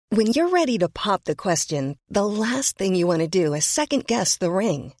When you're ready to pop the question, the last thing you want to do is second-guess the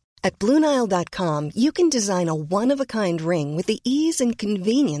ring. At BlueNile.com, you can design a one-of-a-kind ring with the ease and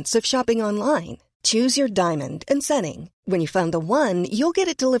convenience of shopping online. Choose your diamond and setting. When you find the one, you'll get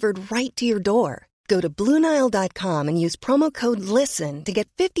it delivered right to your door. Go to BlueNile.com and use promo code LISTEN to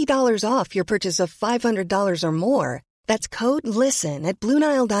get $50 off your purchase of $500 or more. That's code LISTEN at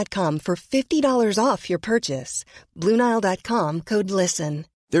BlueNile.com for $50 off your purchase. BlueNile.com, code LISTEN.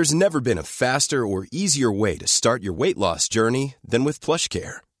 There's never been a faster or easier way to start your weight loss journey than with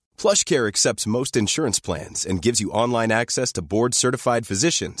PlushCare. PlushCare accepts most insurance plans and gives you online access to board-certified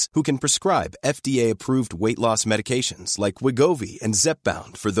physicians who can prescribe FDA-approved weight loss medications like Wegovy and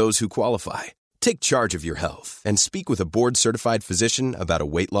Zepbound for those who qualify. Take charge of your health and speak with a board-certified physician about a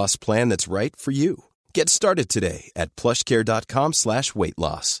weight loss plan that's right for you. Get started today at plushcare.com/weight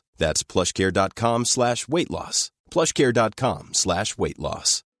loss. That's plushcare.com/weight loss. plushcare.com/weight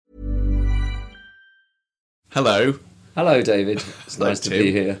loss. Hello. Hello, David. It's nice to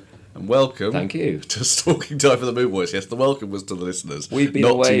be here. And welcome. Thank you. To Stalking Time for the Moon Boys. Yes, the welcome was to the listeners. We've been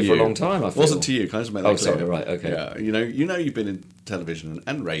away for a long time, I feel. Wasn't to you. Can I just make that clear? Oh, sorry, right, okay. Yeah, you know you've been in television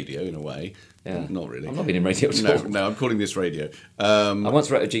and radio in a way. Yeah. Not really. I've not been in radio at all. No, I'm calling this radio. I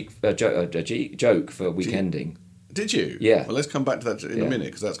once wrote a joke for Weekending. Did you? Yeah. Well, let's come back to that in a minute,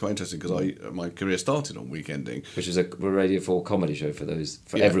 because that's quite interesting, because my career started on Weekending. Which is a Radio 4 comedy show for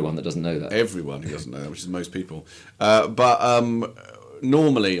everyone that doesn't know that. Everyone who doesn't know that, which is most people.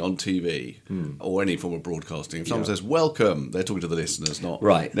 Normally on TV or any form of broadcasting, if someone says welcome, they're talking to the listeners, not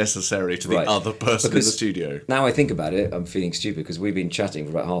necessarily to the other person in the studio. Now I think about it, I'm feeling stupid because we've been chatting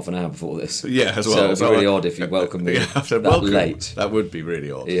for about half an hour before this. Yeah, as well. So it'd be really odd if you welcomed me late. That would be really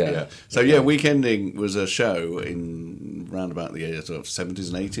odd. Yeah. So Weekending was a show in round about the sort of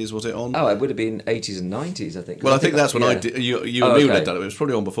 70s and 80s, was it on? Oh, it would have been 80s and 90s, I think. Well, I think that's when I did. You and me would have done it. It was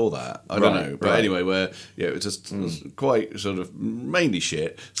probably on before that. I don't know. But anyway, where it was just quite sort of mainly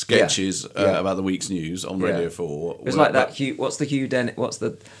shit sketches about the week's news on Radio 4. It was like that. What's the Hugh Dennis? What's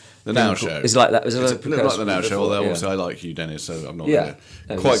the Now Show? It's like that. It's a little like the Now Show. Although obviously I like Hugh Dennis, so I'm not going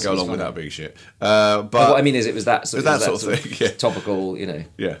to quite go along with that being shit. But what I mean is, it was that sort of thing. Yeah. Topical, you know.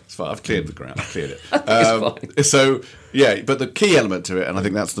 Yeah, it's fine. I've cleared the ground. I've cleared it. It's fine. So but the key element to it, and I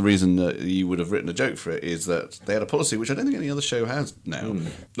think that's the reason that you would have written a joke for it, is that they had a policy which I don't think any other show has now.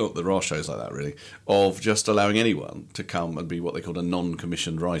 Not there are shows like that really, of just allowing anyone to come and be what they called a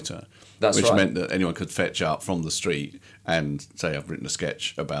non-commissioned writer. Which meant that anyone could fetch up from the street and say, I've written a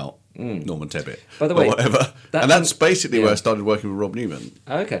sketch about Norman Tebbit, by the way, or whatever. That's basically where I started working with Rob Newman.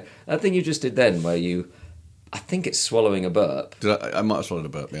 Okay. That thing you just did then, where I think it's swallowing a burp. I might have swallowed a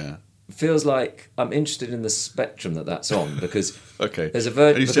burp, yeah. Feels like I'm interested in the spectrum that's on, because okay. There's a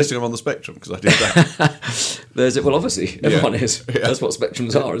version. Are you suggesting I'm on the spectrum? Because I did that. Well, obviously, everyone is. Yeah. That's what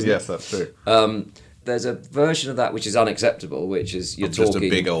spectrums are, isn't it? Yes, that's true. There's a version of that which is unacceptable, which is you're talking... just a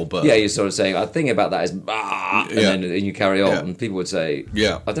big old burp. Yeah, you're sort of saying, I think about that as... and then you carry on, and people would say...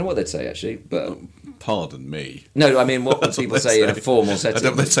 Yeah. I don't know what they'd say, actually, but... Pardon me. No, I mean, what would people say in a formal setting? I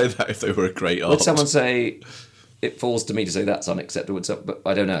don't know if they'd say that if they were a great art. Would someone say... It falls to me to say that's unacceptable, but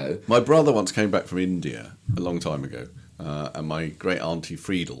I don't know. My brother once came back from India a long time ago, and my great auntie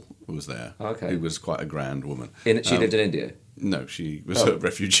Friedel was there, who was quite a grand woman. She lived in India? No, she was a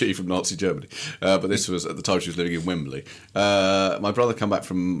refugee from Nazi Germany. But this was at the time she was living in Wembley. My brother came back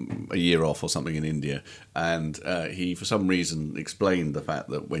from a year off or something in India, and he, for some reason, explained the fact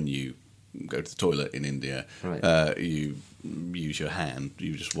that when you go to the toilet in India, you use your hand.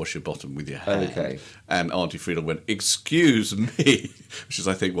 You just wash your bottom with your hand. Okay. And Auntie Friedel went, "Excuse me," which is,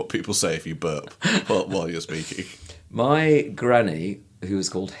 I think, what people say if you burp while you're speaking. My granny, who was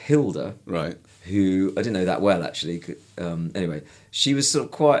called Hilda, right, who I didn't know that well actually. Anyway, she was sort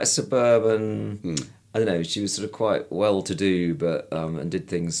of quite a suburban. I don't know. She was sort of quite well-to-do, but and did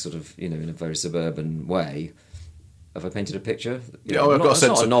things sort of in a very suburban way. Have I painted a picture? Yeah, I've got a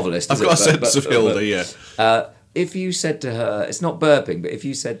sense. Not a novelist. I've got a sense of Hilda. Yeah. If you said to her, it's not burping, but if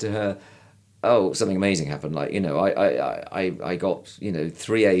you said to her, "Oh, something amazing happened," like I got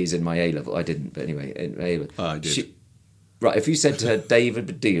 3 A's in my A level. I didn't, but anyway, in A level. I did. Right, if you said to her, David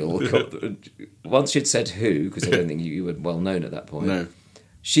Baddiel, once she'd said who, because I don't think you were well known at that point. No.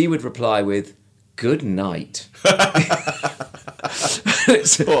 She would reply with, "Good night."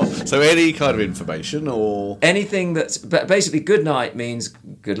 So any kind of information or anything that's basically good night means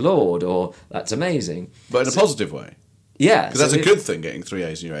good Lord or that's amazing, but in a positive way. Yeah, because that's a good thing. Getting 3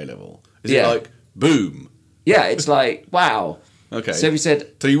 A's in your A level. Is it like boom? Yeah, it's like wow. Okay. So if you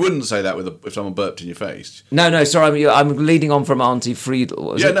said, so you wouldn't say that if someone burped in your face. No. Sorry, I'm leading on from Auntie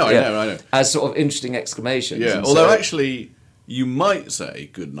Friedel. I know. As sort of interesting exclamations. Yeah. Although actually, you might say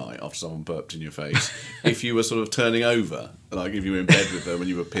good night after someone burped in your face if you were sort of turning over, like if you were in bed with them and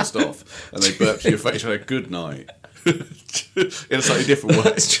you were pissed off and they burped in your face, you had a good night. In a slightly different way.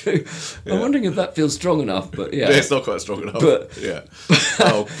 That's true. I'm wondering if that feels strong enough, but yeah. It's not quite strong enough. But yeah.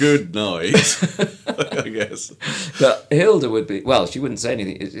 Oh, good night. I guess. But Hilda would be, well, she wouldn't say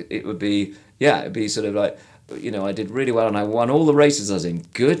anything. It would be, it'd be sort of like, I did really well and I won all the races I was in.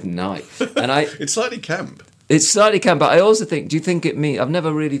 Good night. And It's slightly camp. It's slightly camp, but I also think, do you think it means, I've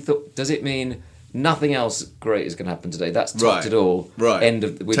never really thought, does it mean nothing else great is going to happen today? That's topped it all. Right. We've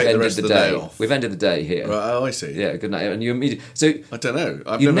ended the day off. We've ended the day here. Right. Oh, I see. Yeah, good night. And you immediately, so I don't know.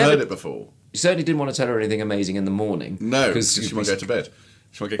 I've never heard it before. You certainly didn't want to tell her anything amazing in the morning. No, because she might go to bed.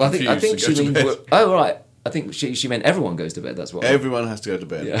 She might get confused. I think she means. Oh, right. I think she meant everyone goes to bed. That's what. Everyone has to go to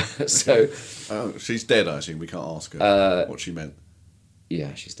bed. Yeah. So. She's dead. I assume we can't ask her what she meant.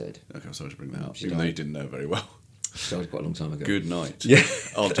 Yeah, she's dead. Okay, I'm sorry to bring that up, even though you didn't know very well. She died quite a long time ago. Good night. Yeah.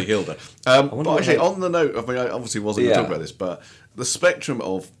 Auntie Hilda. But actually, on the note, I mean, I obviously wasn't going to talk about this, but the spectrum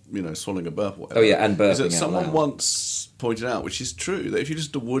of, swallowing a burp or whatever. Oh, yeah, and burping is that out someone loud. once pointed out, which is true, that if you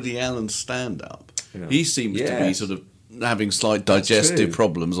just do Woody Allen stand-up, he seems to be sort of having slight digestive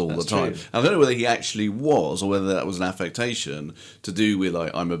problems all the time. True. I don't know whether he actually was or whether that was an affectation to do with,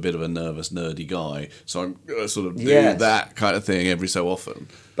 like, I'm a bit of a nervous, nerdy guy, so I'm going to sort of do that kind of thing every so often.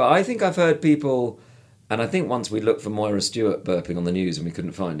 But I think I've heard people... And I think once we looked for Moira Stewart burping on the news and we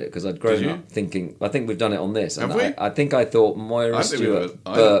couldn't find it because I'd grown up thinking, I think we've done it on this. And Have we? I think I thought Moira Stewart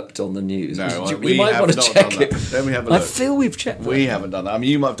burped on the news. No, we might want to check it. Let me have a look. I feel we've checked that. We haven't done that. I mean,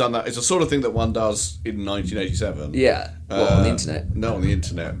 you might have done that. It's the sort of thing that one does in 1987. Yeah. On the internet? No, on the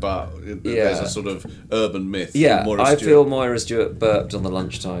internet, but there's a sort of urban myth. Yeah, I feel Moira Stewart burped on the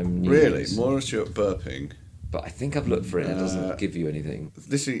lunchtime news. Really? Moira Stewart burping? But I think I've looked for it and it doesn't give you anything.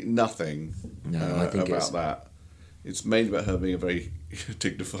 Literally nothing I think about that. It's mainly about her being a very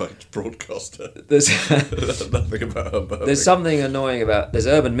dignified broadcaster. There's nothing about her burping. There's something annoying about... There's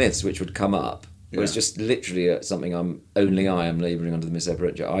urban myths which would come up. Where it's just literally something I am labouring under the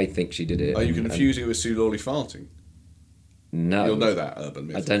misapprehension. I think she did it. Are you confusing it with Sue Lawley farting? No. You'll know that urban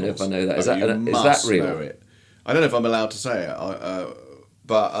myth. I don't know if I know that. Is that real? Know it. I don't know if I'm allowed to say it,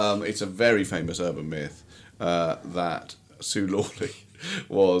 but it's a very famous urban myth that Sue Lawley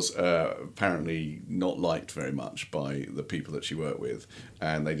was apparently not liked very much by the people that she worked with,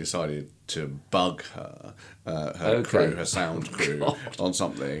 and they decided to bug her, crew, her sound crew, on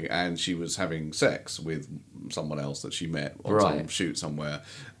something, and she was having sex with someone else that she met on some shoot somewhere,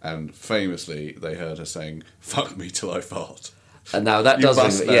 and famously they heard her saying, "Fuck me till I fart." And now that does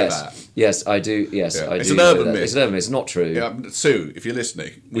must know that. Yes, I do. Yes, I do. It's an urban myth. It's an urban myth. It's not true. Yeah, Sue, if you're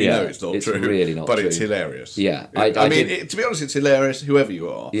listening, we know it's not true. It's really not but true. It's hilarious. Yeah, I mean, to be honest, it's hilarious. Whoever you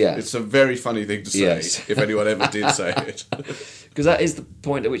are, it's a very funny thing to say. If anyone ever did say it, because that is the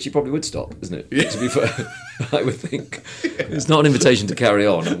point at which you probably would stop, isn't it? Yeah. To be fair, I would think it's not an invitation to carry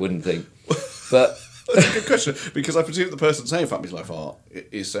on. I wouldn't think, but. That's a good question, because I presume the person saying "fuck me till I fart"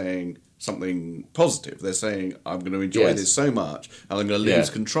 is saying something positive. They're saying, "I'm going to enjoy this so much, and I'm going to lose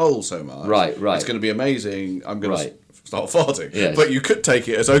control so much. Right. It's going to be amazing. I'm going to start farting." Yes. But you could take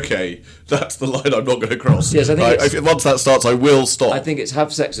it as, okay, that's the line I'm not going to cross. Yes, I think once that starts, I will stop. I think it's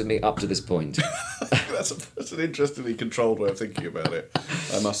have sex with me up to this point. That's an interestingly controlled way of thinking about it,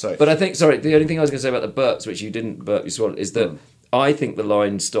 I must say. But I think, the only thing I was going to say about the burps, which you didn't burp, you swallowed, is that I think the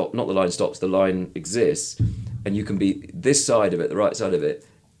line the line exists, and you can be this side of it, the right side of it,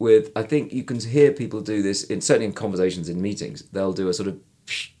 I think you can hear people do this, certainly in conversations in meetings, they'll do a sort of,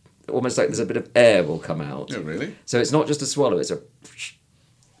 almost like there's a bit of air will come out. Oh, really? So it's not just a swallow, it's a... You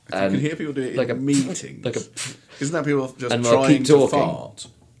can hear people do it in meetings. Isn't that people just trying to fart?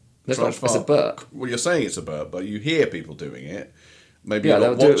 It's a burp. Well, you're saying it's a burp, but you hear people doing it. Maybe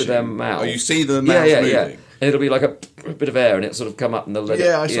they'll do it with their mouth. Oh, you see the mouth moving. Yeah. And it'll be like a bit of air, and it'll sort of come up, and they'll let it...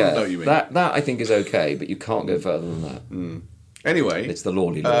 I sort of know what you mean. That I think is okay, but you can't go further than that. Anyway, it's the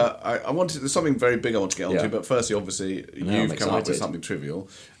Lawley law. There's something very big I want to get onto, but firstly, obviously, you've come up with something trivial,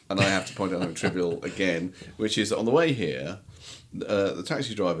 and I have to point out something trivial again, which is that on the way here, the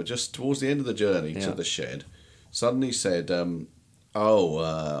taxi driver, just towards the end of the journey to the shed, suddenly said, I'm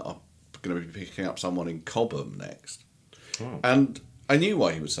going to be picking up someone in Cobham next. Oh. And I knew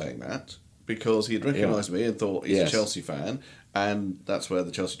why he was saying that, because he had recognised me and thought he's a Chelsea fan, and that's where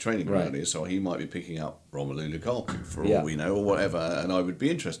the Chelsea training ground is, so he might be picking up Romelu Lukaku, for all we know, or whatever, and I would be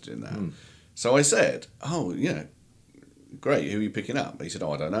interested in that. So I said, great, who are you picking up? He said,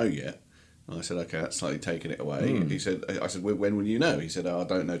 I don't know yet. And I said, okay, that's slightly taking it away. He said, I said, when will you know? He said, I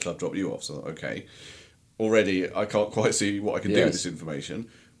don't know till I've dropped you off. So, okay. Already, I can't quite see what I can do with this information.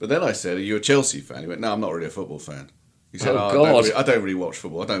 But then I said, are you a Chelsea fan? He went, no, I'm not really a football fan. He said, Oh, God. I don't really watch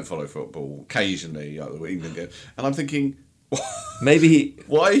football. I don't follow football. Occasionally, the England game. And I'm thinking, Maybe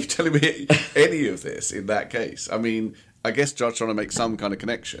why are you telling me any of this in that case? I mean, I guess John's trying to make some kind of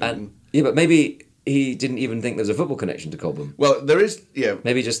connection. yeah, but maybe he didn't even think there was a football connection to Cobham. Well, there is, yeah.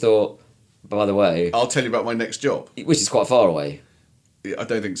 Maybe he just thought, by the way, I'll tell you about my next job. which is quite far away. Yeah, I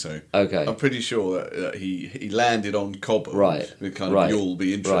don't think so. Okay. I'm pretty sure that he landed on Cobham. Right. With kind of, Right. you'll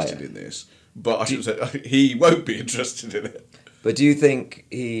be interested Right. in this. But I should have said, he won't be interested in it. But do you think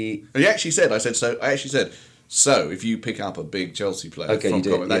he... He actually said, I actually said, so if you pick up a big Chelsea player Okay, from you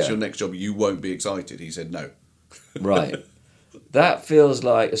did, Cobham, that's yeah. your next job, you won't be excited. He said no. Right. That feels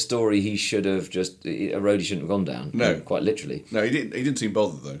like a story he should have just... A road he shouldn't have gone down. No. Quite literally. No, he didn't seem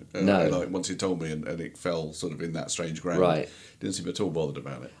bothered though. No. Like once he told me and it fell sort of in that strange ground. Right. Didn't seem at all bothered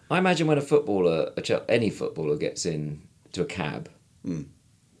about it. I imagine when any footballer gets in to a cab,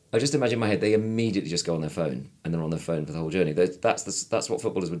 I just imagine in my head they immediately just go on their phone and they're on their phone for the whole journey. That's what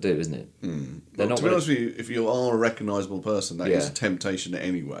footballers would do, isn't it? They're not To be honest with you, if you are a recognisable person, that is Yeah. a temptation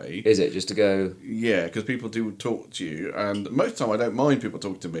anyway. Is it just to go? Yeah, because people do talk to you, and most of the time I don't mind people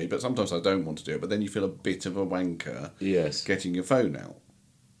talking to me, but sometimes I don't want to do it. But then you feel a bit of a wanker Yes. getting your phone out.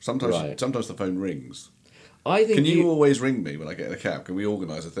 Sometimes, Right. sometimes the phone rings. I think Can you always ring me when I get in a cab? Can we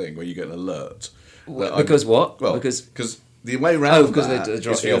organise a thing where you get an alert? that because what? Well, Because because the way round because that they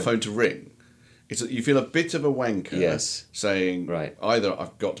is for your yeah. phone to ring. You feel a bit of a wanker Yes. saying, Right. either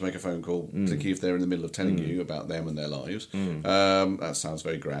I've got to make a phone call, particularly if they're in the middle of telling you about them and their lives. That sounds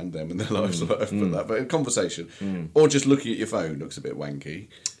very grand, them and their lives, but in conversation. Or just looking at your phone looks a bit wanky.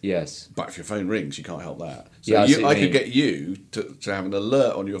 yes. But if your phone rings, you can't help that. So Yeah, I see what I you could mean. get you to have an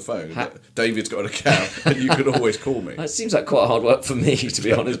alert on your phone that David's got a cab and you could always call me. That seems like quite hard work for me, to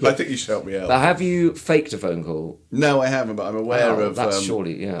be honest. I But, think you should help me out. but have you faked a phone call? No, I haven't, but I'm aware Oh, of. that's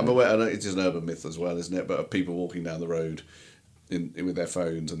surely, yeah. I'm aware. I know it is an urban myth as well, isn't it? But of people walking down the road with their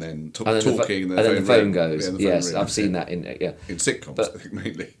phones and then talking, and then the phone ring. goes. Yeah, the phone Yes, rings. I've seen that in In sitcoms, But- I think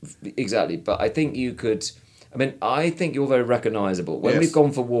mainly. Exactly, but I think you could. I mean, I think you're very recognisable. When Yes. we've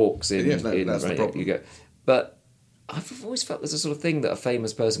gone for walks in, Yes, no, that's the problem. You go, but I've always felt there's a sort of thing that a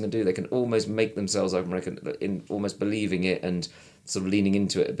famous person can do. They can almost make themselves, I reckon, in almost believing it and sort of leaning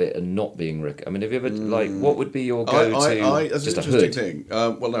into it a bit and not being Rick. I mean, have you ever what would be your go-to? That's just an a interesting hood. thing.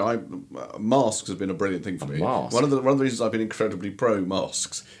 Well, no, masks has been a brilliant thing for me. mask? One of the reasons I've been incredibly pro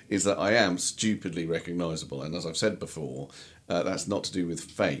masks is that I am stupidly recognisable, and as I've said before, that's not to do with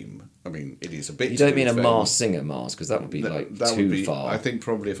fame. I mean, it is a bit. You to don't do mean a with fame. masked singer mask because that would be like That too would be, far. I think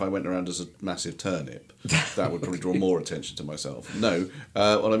probably if I went around as a massive turnip, that would probably draw more attention to myself. No,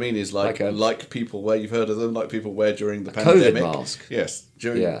 what I mean is like people wear. You've heard of them, like people wear during the pandemic. COVID mask. Yes,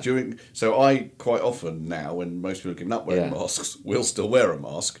 Yeah. during. So I quite often now, when most people have given up wearing Yeah. masks, will still wear a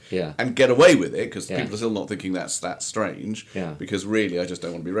mask. Yeah. And get away with it because Yeah. people are still not thinking that's that strange. Yeah. Because really, I just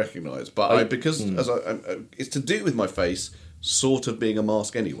don't want to be recognised. But it's to do with my face sort of being a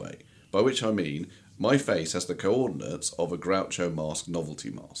mask anyway. By which I mean my face has the coordinates of a Groucho mask novelty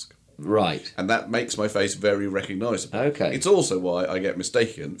mask. Right. And that makes my face very recognisable. Okay. It's also why I get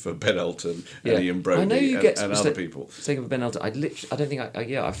mistaken for Ben Elton and Ian Brody I know you get and other people. Think of Ben Elton. I don't think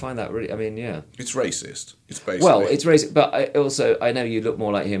I find that really. I mean, yeah. It's racist. It's basically. Well, it's racist, but I know you look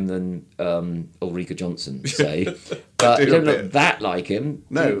more like him than Ulrika Johnson, say. But do you don't a look bit. that like him.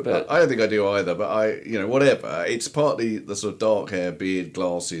 No, but I don't think I do either. But whatever. It's partly the sort of dark hair, beard,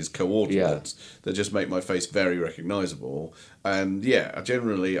 glasses, coordinates that just make my face very recognisable. And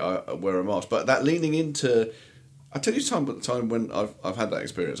generally I wear a mask. But that leaning into, I tell you, time when I've had that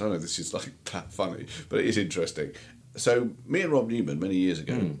experience. I know this is like that funny, but it is interesting. So me and Rob Newman many years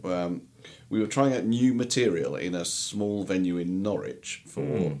ago. We were trying out new material in a small venue in Norwich for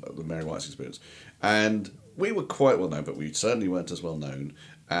the Mary White's experience, and we were quite well known, but we certainly weren't as well known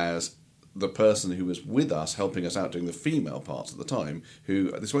as the person who was with us, helping us out doing the female parts at the time, who,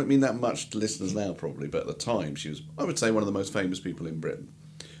 this won't mean that much to listeners now probably, but at the time she was, I would say, one of the most famous people in Britain.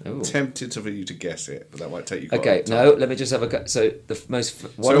 Ooh. Tempted for you to guess it, but that might take you quite a okay, long time. no. Let me just have a go. So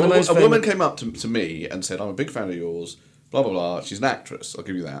A woman came up to me and said, I'm a big fan of yours, blah, blah, blah. She's an actress, I'll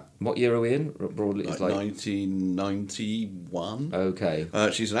give you that. What year are we in? Broadly, it's like 1991. okay.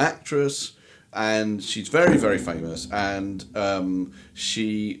 She's an actress, and she's very, very famous, and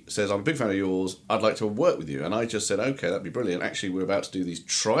she says, I'm a big fan of yours, I'd like to work with you. And I just said, okay, that'd be brilliant. Actually, we're about to do these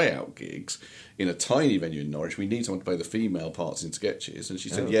tryout gigs in a tiny venue in Norwich. We need someone to play the female parts in sketches. And she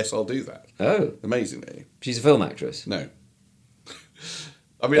said, yes, I'll do that. Oh, Amazingly. she's a film actress. No.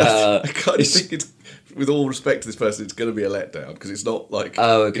 I mean, I kind of think it's, with all respect to this person, it's going to be a letdown, because it's not like...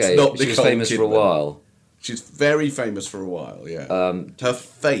 Oh, okay. It's not She was Nicole famous for a Kidman. while. She's very famous for a while, yeah. Her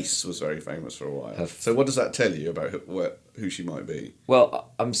face was very famous for a while. So what does that tell you about who she might be?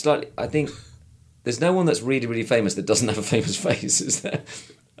 Well, I think there's no one that's really, really famous that doesn't have a famous face, is there?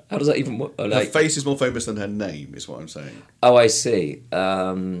 How does that even work? Her face is more famous than her name, is what I'm saying. Oh, I see.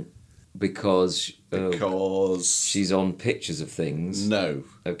 Because she's on pictures of things. No.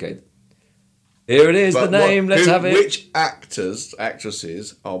 Okay. Here it is, the name, let's have it. Which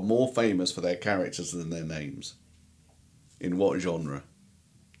actresses are more famous for their characters than their names? In what genre?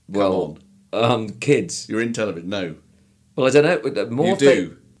 Well, kids. You're in television, no. Well, I don't know. More you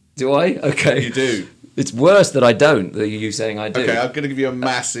do. Do I? Okay. You do. It's worse that I don't, than you saying I do. Okay, I'm going to give you a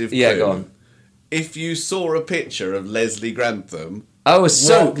massive clue. Yeah, go on. If you saw a picture of Leslie Grantham, a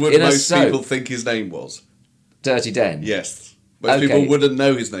soap, what would most people think his name was? Dirty Den? Yes. Most people wouldn't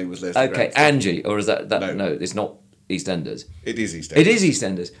know his name was Leslie Grantham. Angie, or is that no, it's not EastEnders. It is EastEnders. It is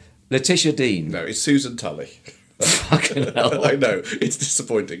EastEnders. Letitia Dean. No, it's Susan Tully. Fucking hell. I know, it's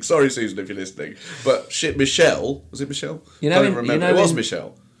disappointing. Sorry, Susan, if you're listening. But shit, Michelle, was it Michelle? I don't remember. It was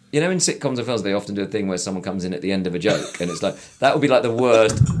Michelle. You know, in sitcoms and films, they often do a thing where someone comes in at the end of a joke, and it's like, that would be like the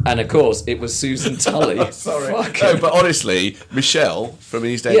worst. And of course, it was Susan Tully. Sorry. No, but honestly, Michelle from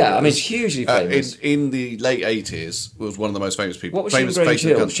EastEnders. Yeah, I mean, hugely famous. In the late 80s, was one of the most famous people. What was she in Grange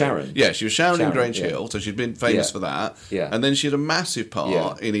Hill? Sharon? Yeah, she was Sharon in Grange Hill, so she'd been famous for that. Yeah. And then she had a massive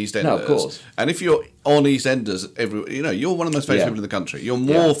part in EastEnders. No, of course. And if you're on EastEnders, you're one of the most famous people in the country. You're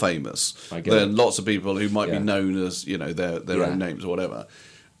more famous than lots of people who might be known as, their own names or whatever.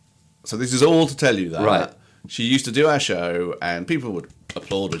 So this is all to tell you that she used to do our show and people would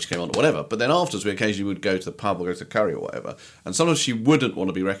applaud when she came on or whatever, but then afterwards we occasionally would go to the pub or go to the curry or whatever, and sometimes she wouldn't want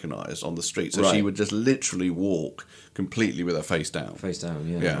to be recognised on the street, so she would just literally walk completely with her face down. Face down,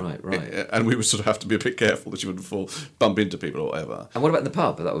 right. And we would sort of have to be a bit careful that she wouldn't bump into people or whatever. And what about the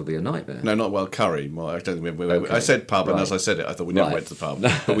pub? That would be a nightmare. No, not curry. I don't think I said pub, and as I said it, I thought we never went to the pub,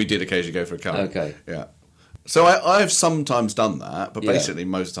 but we did occasionally go for a curry. Okay. Yeah. So I've sometimes done that, but basically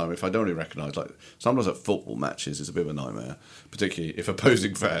most of the time, if I don't really recognise, like sometimes at football matches, it's a bit of a nightmare, particularly if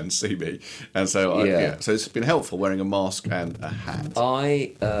opposing fans see me. And so, so it's been helpful wearing a mask and a hat.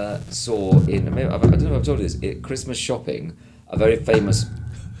 I saw I don't know if I've told you this, at Christmas shopping, a very famous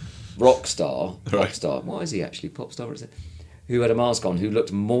rock star. What is he actually? Pop star, is it? Who had a mask on, who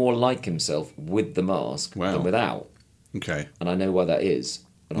looked more like himself with the mask than without. Okay. And I know why that is.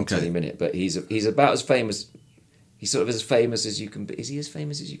 And I'll tell you in a minute, but he's about as famous. He's sort of as famous as you can be. Is he as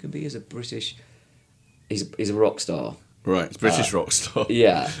famous as you can be as a British? He's a rock star. Right, he's a British rock star.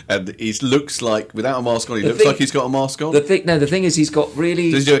 Yeah, and he looks like without a mask on. He looks like he's got a mask on. The thing is, he's got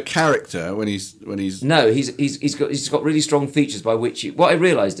really. Does he do a character when he's? No, he's got really strong features by which you. What I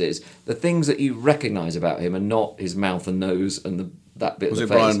realised is the things that you recognise about him are not his mouth and nose and that bit. Was of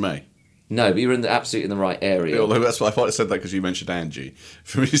the it face. Brian May? No, but you're absolutely in the right area. Although that's why I thought I said that because you mentioned Angie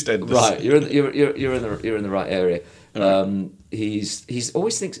from EastEnders. Right, you're in the right area. He's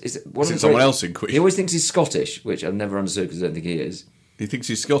always thinks someone else in Queen. He always thinks he's Scottish, which I've never understood because I don't think he is. He thinks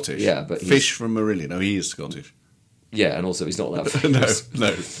he's Scottish. Yeah, but Fish from Marillion. No, he is Scottish. Yeah, and also he's not that famous.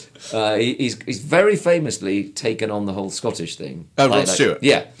 No. He's very famously taken on the whole Scottish thing. Oh, Rod Stewart.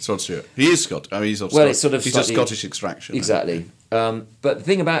 Yeah, it's Rod Stewart. He is Scottish. I mean, he's of it's sort of he's slightly, a Scottish extraction. Exactly. But the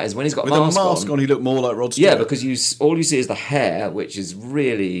thing about it is when he's got with a mask on, he looked more like Rod Stewart. Yeah, because all you see is the hair, which is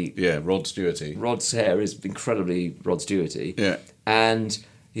really Rod Stewarty. Rod's hair is incredibly Rod Stewarty. Yeah, and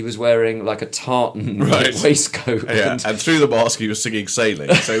he was wearing like a tartan waistcoat. Yeah, and through the mask he was singing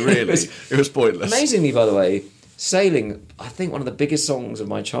 "Sailing." So really, it was pointless. Amazingly, by the way, "Sailing," I think one of the biggest songs of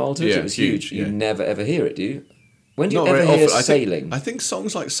my childhood. Yeah, it was huge. Yeah. You never ever hear it, do you? When do you ever hear "Sailing"? I think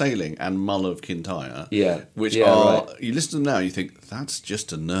songs like "Sailing" and "Mull of Kintyre," which are you listen to them now, you think that's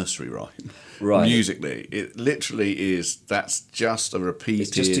just a nursery rhyme. Right. Musically, it literally is. That's just a repeated.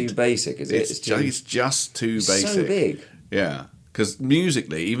 It's just too basic, is it? It's just too basic. So big. Yeah. Because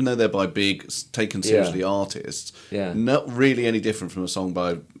musically, even though they're by big, taken seriously artists, not really any different from a song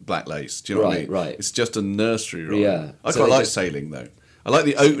by Black Lace. Do you know what I mean? Right. It's just a nursery rhyme. Yeah. I quite like "Sailing" though. I like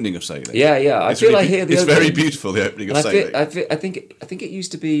the opening of "Sailing." Yeah. I feel I hear the It's opening. very beautiful, the opening of "Sailing." I think it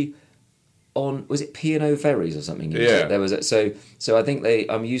used to be on, was it P&O Ferries or something? Yeah. There was so I think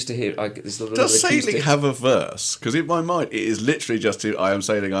I'm used to hear. Does "Sailing" have a verse? Because in my mind, it is literally just "I am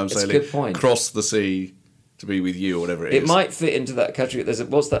sailing, I am sailing, a good point. Cross the sea to be with you," or whatever it is. It might fit into that category.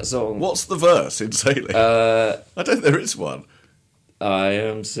 What's that song? What's the verse in "Sailing"? I don't think there is one. I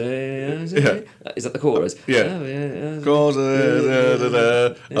am sailing. Yeah. Is that the chorus? Yeah. Oh, yeah.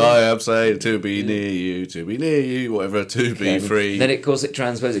 I am sailing to be near you, whatever, to be free. Then it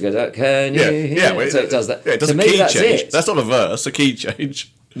transposes. It goes, can you hear? Well, so it does that. Yeah, it does to a me, key that's change. it. That's not a verse, a key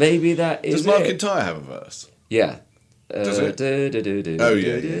change. Maybe that is Does Mark it. Entire have a verse? Yeah. Does it? Oh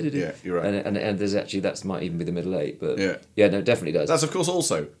yeah, you're right. And there's actually, that might even be the middle eight, but Yeah. no, it definitely does. That's, of course,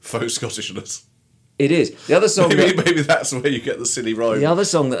 also faux Scottishness. It is. The other song Maybe that's where you get the silly rhyme. The other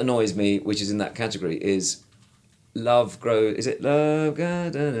song that annoys me, which is in that category, is Love Grows... Is it Love...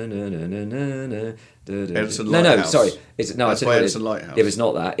 Edison No, Lighthouse. sorry. That's I tell by you Edison what, Lighthouse. If it's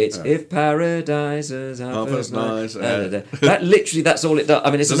not that, it's If Paradise is Our First Night. Nice, That literally, that's all it does. I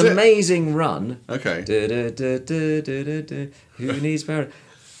mean, it's Does an it? amazing run. Okay. Who needs paradise?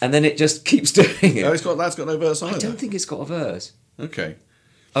 And then it just keeps doing it. Oh, that's got no verse either. I don't think it's got a verse. Okay.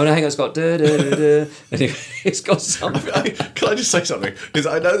 Oh no, hang on, it's got Anyway, it's got something. Can I just say something? Because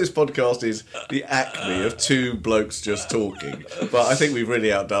I know this podcast is the acme of two blokes just talking, but I think we've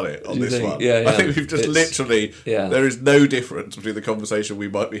really outdone it on Do you this think? one. Yeah, I think we've just literally. Yeah. There is no difference between the conversation we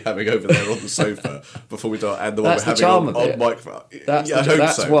might be having over there on the sofa before we start and the one That's we're the having charm on of it. microphone.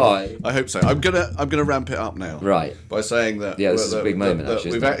 That's so. why. I hope so. I'm gonna ramp it up now. Right. By saying that. Yeah, this is a big moment, that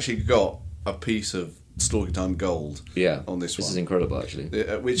actually, we've isn't it? actually got a piece of Stalking Time gold. Yeah. On this one. This is incredible, actually.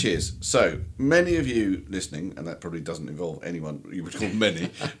 Which is, so many of you listening, and that probably doesn't involve anyone you would call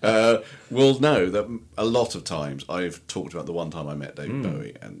many, will know that a lot of times I've talked about the one time I met David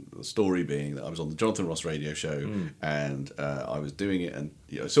Bowie, and the story being that I was on the Jonathan Ross radio show, and I was doing it, and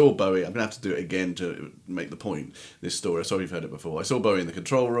I saw Bowie. I'm going to have to do it again to make the point, this story. I'm sorry you've heard it before. I saw Bowie in the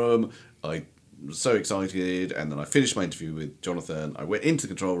control room. I was so excited, and then I finished my interview with Jonathan. I went into the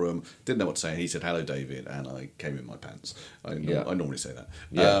control room, didn't know what to say, and he said, "Hello, David," and I came in my pants. I normally say that.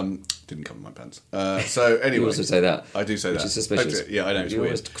 Yeah. Didn't come in my pants. So anyway, You also say that. I do say which that. is suspicious. Yeah, I know, it's you weird.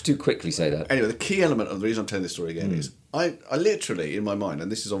 always too quickly say that. Anyway, the key element of the reason I'm telling this story again is I literally, in my mind,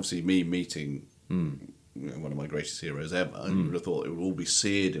 and this is obviously me meeting one of my greatest heroes ever, and you would have thought it would all be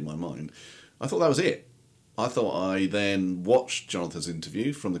seared in my mind. I thought that was it. I thought I then watched Jonathan's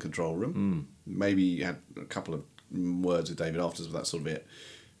interview from the control room. Maybe had a couple of words with David afterwards, but that's sort of it.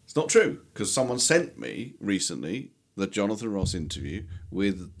 It's not true, because someone sent me recently the Jonathan Ross interview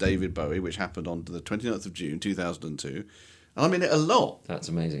with David Bowie, which happened on the 29th of June 2002. And I'm in it a lot. That's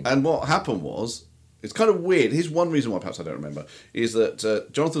amazing. And what happened was, it's kind of weird. Here's one reason why perhaps I don't remember, is that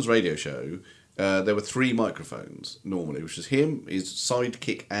Jonathan's radio show, there were 3 microphones normally, which was him, his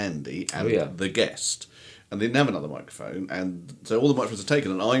sidekick Andy, and the guest. And they didn't have another microphone, and so all the microphones are taken,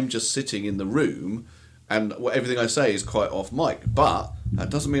 and I'm just sitting in the room, and everything I say is quite off mic. But that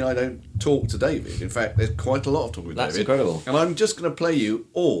doesn't mean I don't talk to David. In fact, there's quite a lot of talking with David. That's incredible. And I'm just going to play you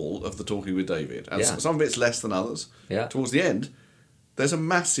all of the talking with David. And some of it's less than others. Yeah. Towards the end, there's a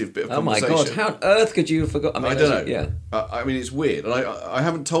massive bit of Oh my conversation. God, how on earth could you have forgotten? I don't know. Yeah. I mean, it's weird. And I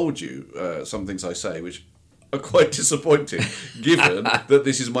haven't told you some things I say, which are quite disappointing, given that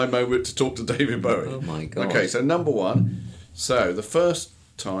this is my moment to talk to David Bowie. Oh my God. Okay, so number one. So the first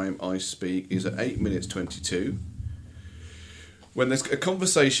time I speak is at 8 minutes 22, when there's a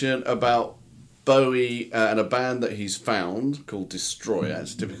conversation about Bowie and a band that he's found called Destroyer.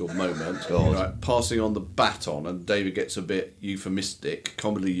 It's a typical moment. Right, passing on the baton, and David gets a bit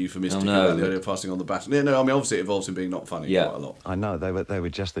comically euphemistic about the idea of passing on the baton. Yeah, no, I mean, obviously it involves him being not funny quite a lot. I know, they were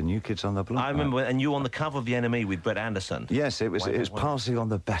just the new kids on the block. I remember, and you on the cover of The Enemy with Brett Anderson. Yes, it was passing on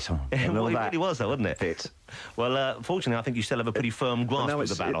the baton. And all Well, it that. really was, though, wasn't it? Fit. Well, fortunately, I think you still have a pretty firm grasp of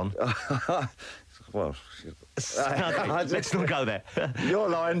the baton. Well, Let's not go there. your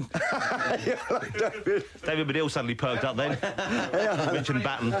line. David Baddiel suddenly perked up then. Mentioned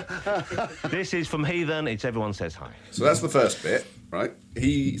baton. This is from Heathen. It's Everyone Says Hi. So that's the first bit, right?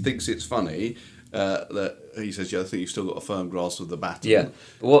 He thinks it's funny that he says, I think you've still got a firm grasp of the baton. Yeah.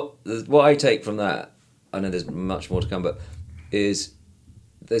 What I take from that, I know there's much more to come, but is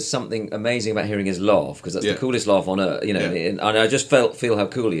there's something amazing about hearing his laugh, because that's the coolest laugh on earth, you know. And I just feel how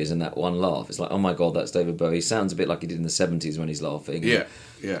cool he is in that one laugh. It's like, oh my God, that's David Bowie. He sounds a bit like he did in the 70s when he's laughing. Yeah.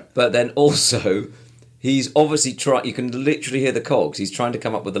 But then also, he's obviously you can literally hear the cogs. He's trying to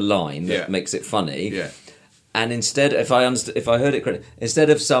come up with a line that makes it funny. Yeah. And instead, if I heard it correctly, instead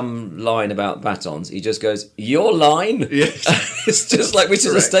of some line about batons, he just goes, "Your line." Yes. It's just like, which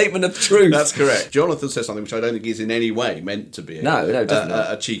is a statement of truth. That's correct. Jonathan says something which I don't think is in any way meant to be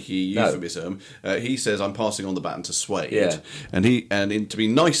a cheeky euphemism. He says, "I'm passing on the baton to Suede." Yeah. And to be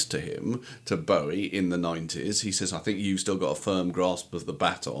nice to him, to Bowie in the 90s, he says, "I think you've still got a firm grasp of the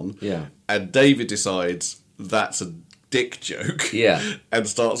baton." Yeah. And David decides that's a dick joke. Yeah. And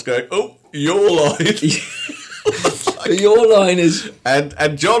starts going, "Oh, your line." Your line is... And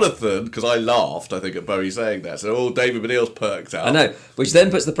Jonathan, because I laughed, I think, at Bowie saying that, so David Baddiel's perked up. I know, which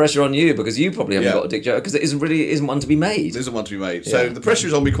then puts the pressure on you because you probably haven't Yeah. got a dick joke because it isn't one to be made. There isn't one to be made. So Yeah. the pressure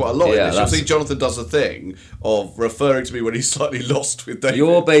is on me quite a lot in Yeah, this. You'll that's- see Jonathan does a thing of referring to me when he's slightly lost with David.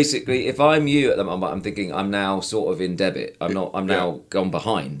 You're basically, if I'm you at the moment, I'm thinking I'm now sort of in debit. I'm now gone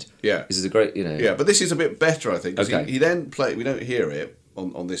behind. Yeah. This is a great, you know. Yeah, but this is a bit better, I think. 'Cause Okay. he then play. We don't hear it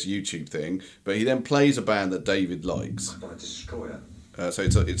on this YouTube thing, but he then plays a band that David likes. By Destroyer. So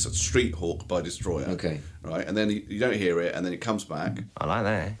it's a Street Hawk by Destroyer. Okay. Right, and then you don't hear it, and then it comes back. I like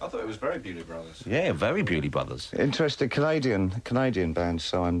that. I thought it was very Beauty Brothers. Yeah, very Beauty Brothers. Interesting Canadian band,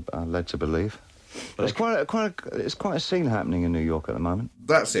 so I'm led to believe. There's quite a scene happening in New York at the moment.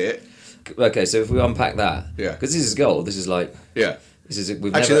 That's it. Okay, so if we unpack that, Yeah. because this is gold. This is like, Yeah. this is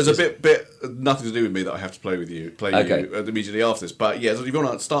we've Actually, never, there's a bit nothing to do with me that I have to play Okay. you immediately after this. But yeah, so if you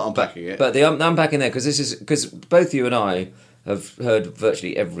want to start unpacking it. But the unpacking there because both you and I have heard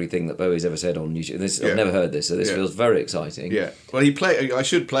virtually everything that Bowie's ever said on YouTube. Yeah. I've never heard this, so this Yeah. feels very exciting. Yeah, well, I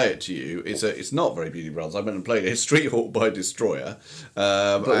should play it to you. It's not very Beauty Brothers. I went and played it. It's Street Hawk by Destroyer,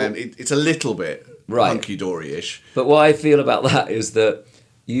 and it's a little bit hunky dory ish. But what I feel about that is that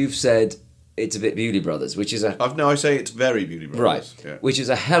you've said it's a bit Beauty Brothers, which is I say it's very Beauty Brothers. right, Yeah. which is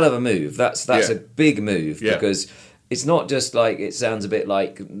a hell of a move. That's Yeah. a big move Yeah. because it's not just like it sounds a bit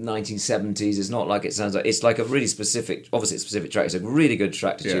like 1970s. It's not like it sounds like it's like a really specific, obviously it's a specific track. It's a really good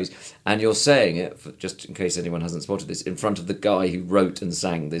track to Yeah. choose, and you're saying it just in case anyone hasn't spotted this in front of the guy who wrote and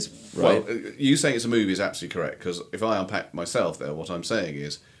sang this. Right? Well, you saying it's a movie is absolutely correct, because if I unpack myself there, what I'm saying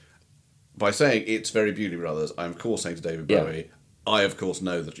is, by saying it's very Beauty Brothers, I'm of course saying to David Yeah. Bowie, I of course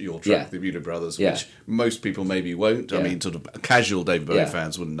know that your track, Yeah. The Beauty Brothers, Yeah. which most people maybe won't. I Yeah. mean, sort of casual David Bowie Yeah.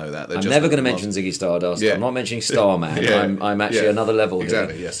 fans wouldn't know that. They're I'm just never going to the mention ones- Ziggy Stardust. Yeah. I'm not mentioning Starman. Yeah. I'm actually Yeah. another level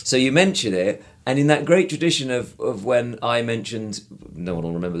Exactly, here. yes. So you mention it, and in that great tradition of when I mentioned, no one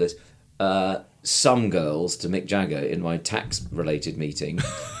will remember this, Some Girls to Mick Jagger in my tax-related meeting,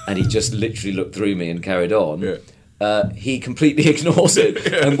 and he just literally looked through me and carried on. Yeah. He completely ignores it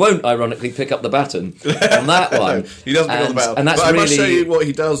and won't, ironically, pick up the baton on that one. He doesn't pick up the baton. And that's But I really... must show you what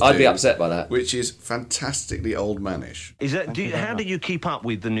he does I'd do, be upset by that. which is fantastically old manish. Is that? How do you keep up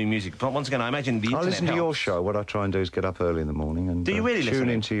with the new music? Once again, I imagine the I internet listen to helps. your show. What I try and do is get up early in the morning and Do you really listen tune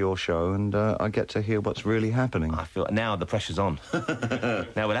in? into your show, and I get to hear what's really happening. I feel now the pressure's on.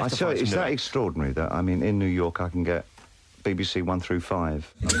 Now we'll have I to say, find it's some that new- extraordinary that, I mean, in New York I can get BBC 1 through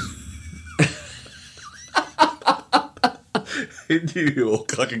 5. In New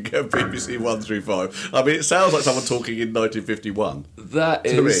York, I can get BBC 1 through 5. I mean, it sounds like someone talking in 1951. That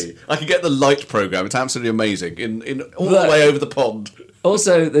To is... me, I can get the Light programme. It's absolutely amazing. In all That- the way over the pond.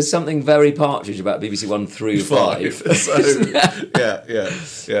 Also, there's something very Partridge about BBC 1 through 5. So, yeah.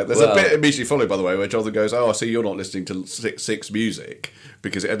 There's Well- a bit immediately followed, by the way, where Jonathan goes, "Oh, I see you're not listening to six music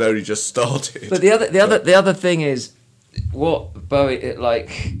because it had only just started." But the other thing is what Bowie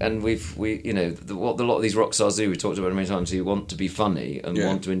and we you know what a lot of these rock stars do. We talked about it many times. Who want to be funny and Yeah.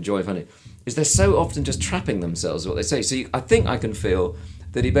 want to enjoy funny, is they're so often just trapping themselves. What they say. So I think I can feel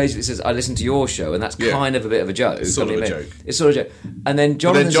that he basically says, "I listen to your show," and that's Yeah. kind of a bit of a joke. It's sort of a I mean, joke. It's sort of a joke. And then But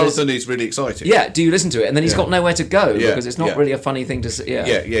Jonathan, then Jonathan says, is really exciting. "Yeah, do you listen to it?" And then he's Yeah. got nowhere to go Yeah, because it's not yeah. really a funny thing to say.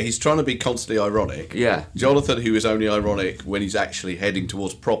 Yeah, he's trying to be constantly ironic. Yeah. Jonathan, who is only ironic when he's actually heading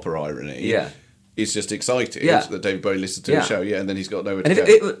towards proper irony, Yeah. is just excited Yeah. that David Bowie listens to Yeah. the show, and then he's got nowhere And to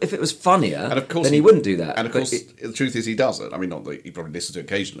if go. it was funnier, And of course then he wouldn't do that. And of But course, the truth is he doesn't. I mean, not that he probably listens to it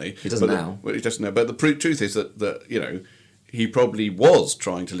occasionally. He doesn't but now. Well, he doesn't know. But the truth is that you know, he probably was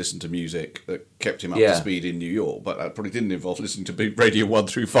trying to listen to music that kept him up Yeah. to speed in New York, but that probably didn't involve listening to Radio 1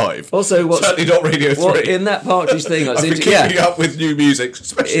 through 5. Also, what's- certainly not Radio 3. What, in that Partridge thing, I've been keeping up with new music,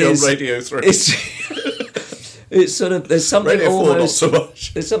 especially on Radio 3. It's sort of there's something Radio 4 not almost so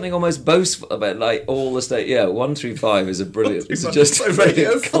much. there's something almost boastful about like all the state. Yeah, 1 through 5 is a brilliant. It's just So a Radio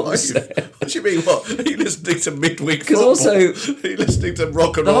brilliant 5. concept. What do you mean? What? Are you listening to midweek 'Cause football? also- Are you listening to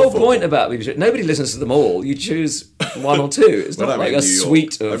rock and The roll whole football? point about BBC, nobody listens to them all. You choose one or two. It's When not I'm like in a New York,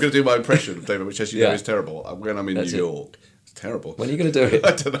 suite I'm of. going to do my impression of David, which, as you know, Yeah. is terrible. When I'm in That's New it. York, it's terrible. When are you going to do it?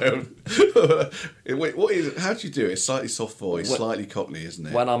 I don't know. Wait, what is it? How do you do it? Slightly soft voice, slightly Cockney, isn't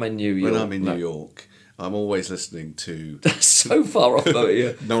it? When I'm in New York. When I'm in No. New York, I'm always listening to So far off though.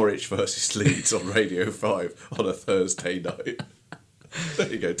 Yeah. Norwich versus Leeds on Radio 5 on a Thursday night. There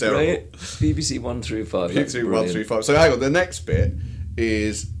you go, terrible. Right? BBC 1 through 5. That's BBC 1 brilliant. through 5. So hang on, the next bit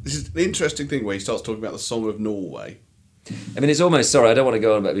is this is the interesting thing where he starts talking about the Song of Norway. I mean, it's almost, sorry, I don't want to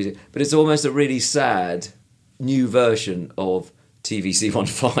go on about music, but it's almost a really sad new version of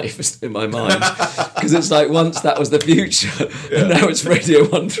TVC15 in my mind, because it's like once that was the future, and now it's Radio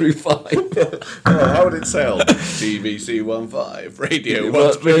 1 through 5. How would it sound? TVC15, Radio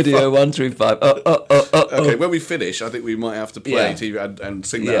 1 through 5. Radio 1 through 5. Okay, when we finish, I think we might have to play Yeah. TV and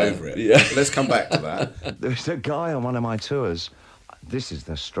sing that over it. Yeah. Let's come back to that. There was a guy on one of my tours. This is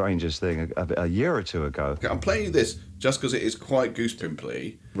the strangest thing. A year or two ago. Okay, I'm playing you this just because it is quite goose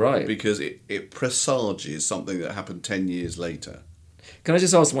pimply. Right. Because it presages something that happened 10 years later. Can I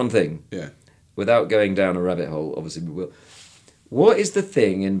just ask one thing? Yeah. Without going down a rabbit hole, obviously we will. What is the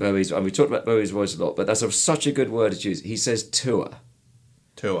thing in Bowie's... And we talked about Bowie's voice a lot, but that's such a good word to choose. He says tour.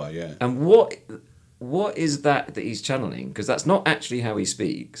 Tour, yeah. And what is that he's channeling? Because that's not actually how he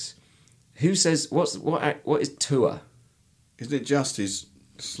speaks. Who says... What is tour? Isn't it just his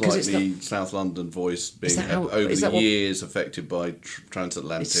slightly South London voice being over the years affected by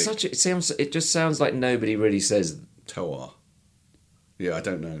transatlantic? It just sounds like nobody really says Toa. Yeah, I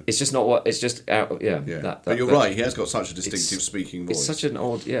don't know. It's just not what. It's just out. Yeah. Yeah. But you're right. He has got such a distinctive speaking voice. It's such an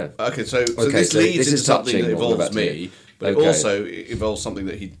odd. Yeah. Okay, so this leads into something that involves me, but Okay. it also involves something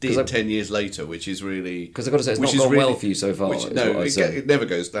that he did 10 years later, which is really... Because I've got to say, it's not gone well for you so far. It never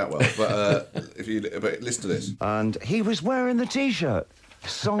goes that well. But but listen to this. And he was wearing the T-shirt.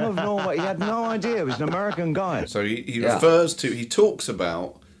 Song of Norway. He had no idea. He was an American guy. So he talks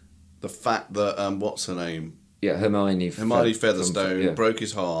about the fact that, what's her name? Yeah, Hermione Featherstone broke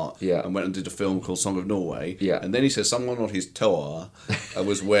his heart and went and did a film called Song of Norway. Yeah. And then he says someone on his tour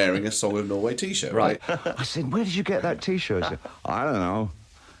was wearing a Song of Norway T-shirt. Right. I said, where did you get that T-shirt? He said, I don't know.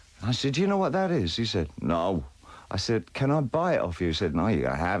 I said, do you know what that is? He said, no. I said, can I buy it off you? He said, no, you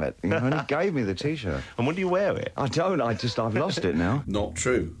gotta have it. And he gave me the T-shirt. And when do you wear it? I don't. I've lost it now. Not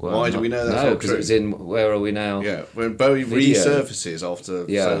true. Well, Why do we know that's no, not because true? it was in Where Are We Now? Yeah, when Bowie video. resurfaces after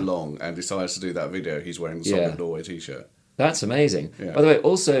so long and decides to do that video, he's wearing the Song of Norway T-shirt. That's amazing. Yeah. By the way,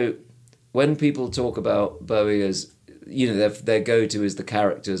 also, when people talk about Bowie as, their go-to is the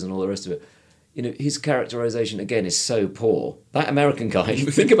characters and all the rest of it, his characterization, again, is so poor. That American guy,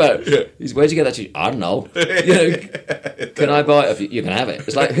 think about it. Where'd you get that T-shirt? I don't know. Can I buy it? You can have it.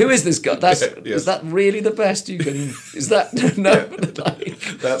 It's like, who is this guy? Is that really the best you can... Is that... No.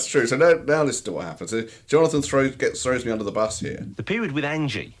 That's true. So now listen to what happens. Jonathan throws me under the bus here. The period with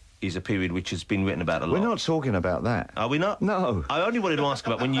Angie is a period which has been written about a lot. We're not talking about that. Are we not? No. I only wanted to ask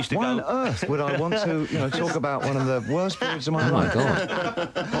about when you used to Why go... on earth would I want to talk about one of the worst periods of my life? Oh, my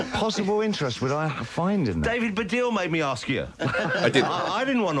God. What possible interest would I find in that? David Baddiel made me ask you. I didn't. I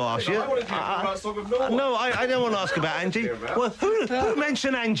didn't want to ask you. I wanted to talk about Song of Norway. No, I don't want to ask about Angie. Well, who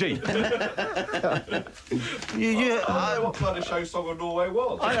mentioned Angie? I don't know what kind of show Song of Norway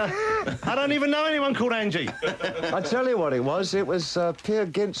was. I don't even know anyone called Angie. I tell you what it was. It was Peer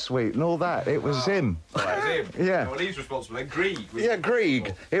Gynt Suite and all that. It was him. That was him. Yeah. Well, he's responsible. And Grieg.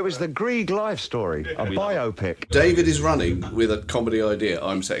 Grieg. It was the Grieg life story, a biopic. David is running with a comedy idea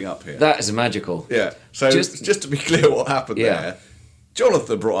I'm setting up here. That is magical. Yeah. So just to be clear what happened Yeah. there,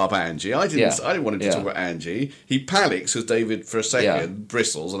 Jonathan brought up Angie. I didn't want him to Yeah. talk about Angie. He panics as David, for a second,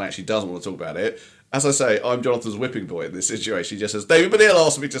 bristles and actually doesn't want to talk about it. As I say, I'm Jonathan's whipping boy in this situation. He just says, David Baddiel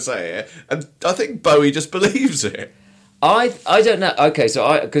asked me to say it. And I think Bowie just believes it. I don't know. Okay,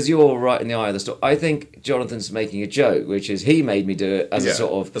 so because you're right in the eye of the storm. I think Jonathan's making a joke, which is he made me do it as a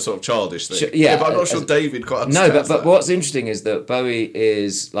sort of childish thing. Yeah, But I'm not sure David quite No, understands but that. what's interesting is that Bowie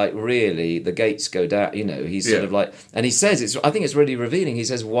is like really the gates go down. He's sort of like, and he says I think it's really revealing. He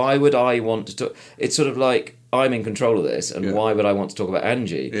says, "Why would I want to talk?" It's sort of like I'm in control of this, and why would I want to talk about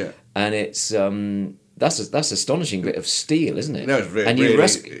Angie? Yeah. And it's that's astonishing bit of steel, isn't it? No, it's really,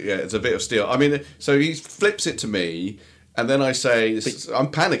 it's a bit of steel. I mean, so he flips it to me. And then I say, I'm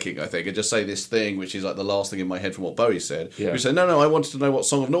panicking, I think, and just say this thing, which is like the last thing in my head from what Bowie said. Yeah. We say, no, I wanted to know what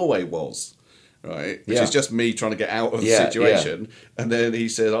Song of Norway was, right? Which is just me trying to get out of the situation. Yeah. And then he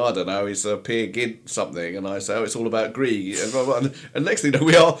says, I don't know, it's a Peer Gynt something. And I say, it's all about Grieg. And, blah, blah, blah. And next thing you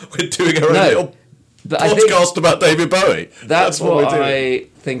know, we're doing our own little podcast about David Bowie. That's what I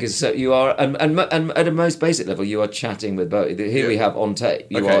think is so. You are, and at a most basic level, you are chatting with Bowie. Here we have on tape.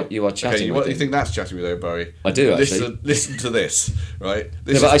 You are chatting. What do you think that's chatting with Bowie? I do actually. Listen to this, right?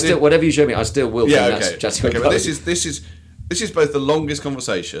 Whatever you show me, I still will think that's chatting with Bowie. But this is both the longest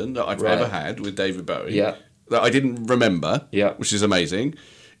conversation that I've ever had with David Bowie. Yeah. That I didn't remember. Yeah. Which is amazing.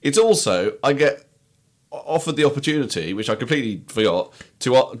 It's also I get offered the opportunity, which I completely forgot,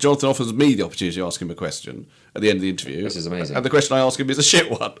 Jonathan offers me the opportunity to ask him a question at the end of the interview. This is amazing. And the question I ask him is a shit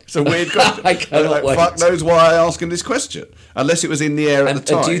one. It's a weird question. I cannot wait. Fuck knows why I ask him this question. Unless it was in the air at the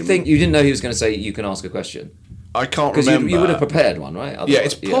time. Do you think you didn't know he was going to say you can ask a question? I can't Because remember. you would have prepared one, right? Yeah,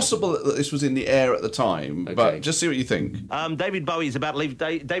 it's possible that this was in the air at the time, Okay. but just see what you think. David Bowie is about to leave.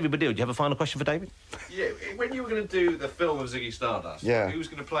 David Baddiel, do you have a final question for David? Yeah, when you were going to do the film of Ziggy Stardust, Yeah. who was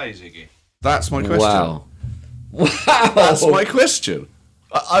going to play Ziggy? That's my question. Wow. That's my question.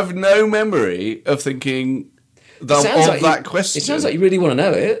 I've no memory of thinking that question. It sounds like you really want to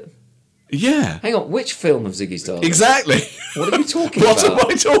know it. Yeah. Hang on, which film of Ziggy Stardust? Exactly. What are you talking What about?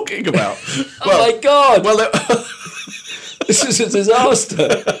 am I talking about? Oh my God! Well, This is a disaster.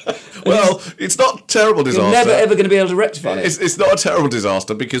 well, it's not a terrible disaster. You're never ever going to be able to rectify it. It's not a terrible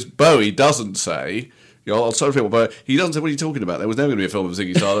disaster because Bowie doesn't say. I'll sorry people, but he doesn't say what are you talking about. There was never going to be a film of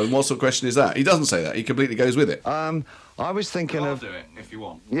Ziggy Stardust. And what sort of question is that? He doesn't say that. He completely goes with it. I was thinking I'll of... do it if you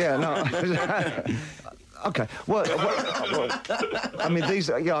want. Yeah, no. Okay. Well, I mean,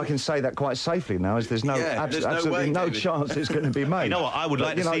 I can say that quite safely now, as there's no there's no absolutely way, no David. chance it's going to be made. You know what? I would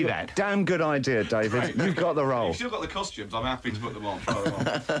like to see that. Damn good idea, David. You've got the role. You've still got the costumes. I'm happy to put them on. Try them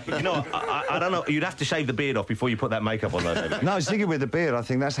on. You know what? I don't know. You'd have to shave the beard off before you put that makeup on, though, David. No, Ziggy with the beard, I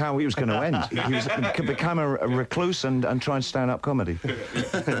think that's how he was going to end. Could become a recluse and try and stand up comedy.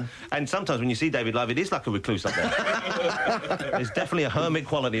 And sometimes when you see David live, it is like a recluse up there. There's definitely a hermit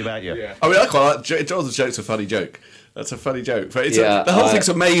quality about you. Yeah. I mean, I quite like Jonathan's joke's a funny joke. That's a funny joke. But the whole thing's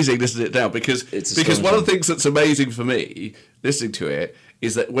amazing listening to it now because one of the things that's amazing for me listening to it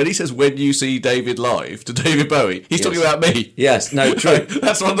is that when he says when you see David live to David Bowie, he's talking about me. Yes, no, true.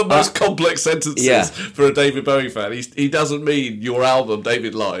 That's one of the most complex sentences for a David Bowie fan. He doesn't mean your album,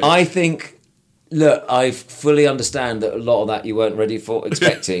 David Live. I think... Look, I fully understand that a lot of that you weren't ready for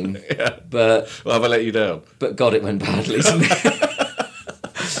expecting, but... Well, have I let you down? But God, it went badly, didn't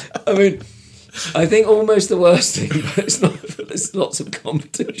it? I mean... I think almost the worst thing, but it's not. There's lots of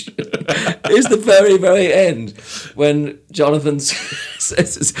competition. Is the very, very end when Jonathan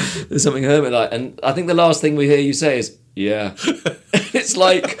says there's something hermit-like, and I think the last thing we hear you say is "yeah." It's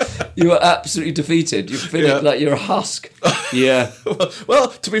like you are absolutely defeated. You feel like you're a husk. Yeah. Well,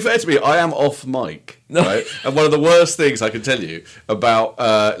 to be fair to me, I am off mic, right? And one of the worst things I can tell you about,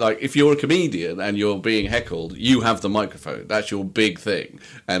 like, if you're a comedian and you're being heckled, you have the microphone. That's your big thing.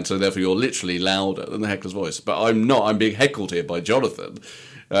 And so therefore you're literally louder than the heckler's voice. But I'm not. I'm being heckled here by Jonathan.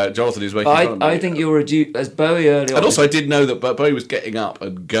 Jonathan is making fun of me. I think you're as Bowie earlier on. And also I did know that Bowie was getting up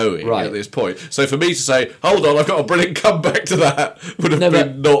and going at this point. So for me to say, hold on, I've got a brilliant comeback to that, would have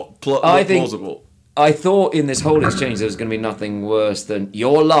been not plausible. I thought in this whole exchange there was going to be nothing worse than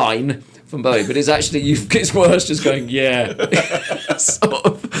your line from Bowie, but it's actually it's worse just going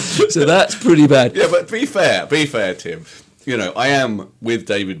So that's pretty bad. Yeah, but be fair, Tim. You know, I am with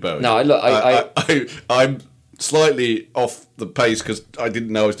David Bowie. No, look, I'm slightly off the pace because I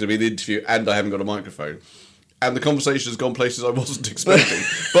didn't know I was going to be in the interview and I haven't got a microphone, and the conversation has gone places I wasn't expecting.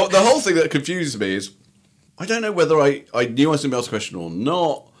 But the whole thing that confuses me is I don't know whether I knew I was going to be asked a question or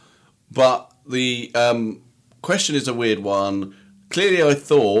not. But the question is a weird one. Clearly, I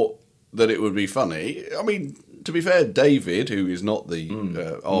thought that it would be funny. I mean, to be fair, David, who is not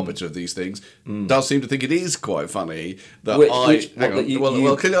the arbiter of these things, does seem to think it is quite funny that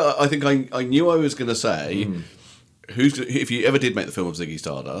I think I knew I was going to say, if you ever did make the film of Ziggy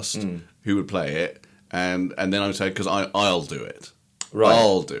Stardust, who would play it, and then I would say because I'll do it. Right.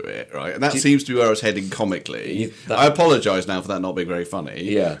 I'll do it, right? And that seems to be where I was heading comically. I apologise now for that not being very funny.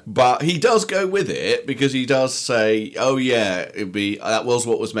 Yeah. But he does go with it because he does say, oh yeah, that was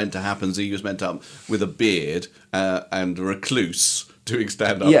what was meant to happen. Ziggy was meant to happen with a beard and a recluse doing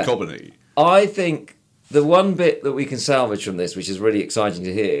stand-up comedy. I think the one bit that we can salvage from this, which is really exciting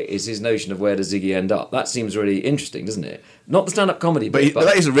to hear, is his notion of where does Ziggy end up. That seems really interesting, doesn't it? Not the stand-up comedy bit. But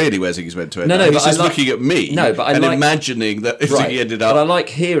that isn't really where Ziggy's meant to end. No, he's just looking at me and imagining that if Ziggy ended up... But I like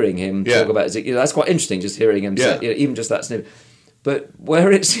hearing him talk about Ziggy. That's quite interesting, just hearing him say, even just that snippet. But where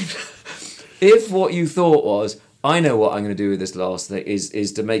it seems... If what you thought was, I know what I'm going to do with this last thing,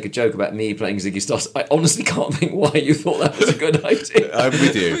 is to make a joke about me playing Ziggy Stardust, I honestly can't think why you thought that was a good idea. I'm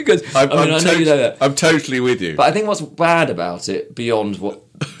with you. Because, I know you know that. I'm totally with you. But I think what's bad about it, beyond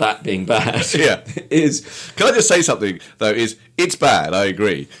that being bad, is... Can I just say something, though, it's bad, I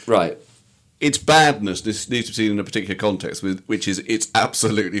agree. Right. Its badness needs to be seen in a particular context, which is it's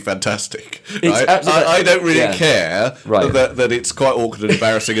absolutely fantastic. Right? I don't really care that it's quite awkward and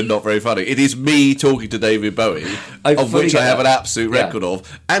embarrassing and not very funny. It is me talking to David Bowie, of which I have an absolute record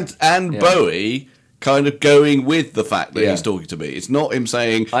of, and Bowie kind of going with the fact that he's talking to me. It's not him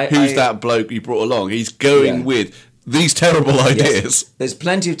saying, who's that bloke you brought along? He's going with these terrible ideas. Yes. There's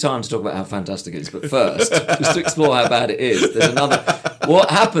plenty of time to talk about how fantastic it is, but first, just to explore how bad it is, there's another...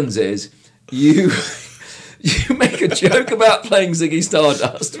 What happens is... you make a joke about playing Ziggy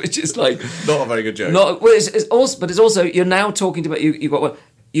Stardust, which is like Not a very good joke. well, it's also, but it's also you're now talking about you. You've got what.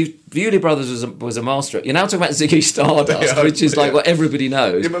 Bewley Brothers was a master. You're now talking about Ziggy Stardust, Yeah, which is like yeah. what everybody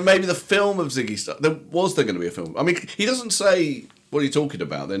knows. Yeah, but maybe the film of Ziggy Stardust. Was there going to be a film? I mean, he doesn't say what are you talking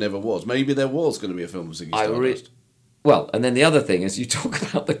about. There never was. Maybe there was going to be a film of Ziggy Stardust. Well, and then the other thing is you talk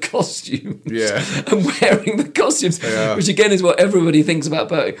about the costumes, Yeah. and wearing the costumes, Yeah. which again is what everybody thinks about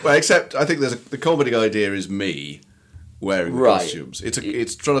Bowie. Well, except I think the comedy idea is me wearing the Right. costumes.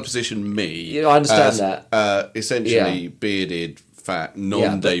 It's trying to position me. Yeah, I understand as, that. Essentially Yeah. bearded, fat, but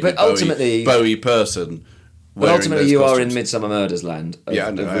non-David ultimately- Bowie person. But wearing ultimately, those you are in costumes. Midsummer Murders land of, Yeah,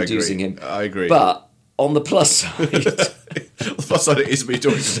 no, of I reducing agree. him. I agree. But on the plus side, The first side it is me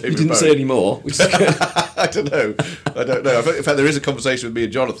talking to David you didn't Bowie. say any more, which is good. I don't know. In fact, there is a conversation with me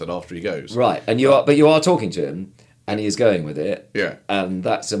and Jonathan after he goes. Right, and you are talking to him, and he is going with it. Yeah. And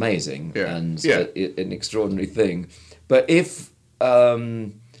that's amazing. Yeah. And Yeah. an extraordinary thing. But if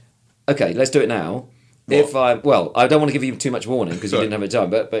okay, let's do it now. What? I don't want to give you too much warning because you Sorry. didn't have a time,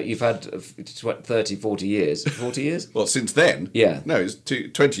 but you've had 30, 40 years. 40 years? Well, since then? Yeah. No, it's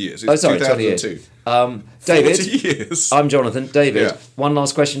 20 years. It's Oh, sorry, 20 years. 2002. David, 40 years. I'm Jonathan. David, Yeah. one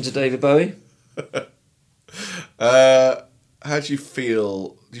last question to David Bowie. How do you feel?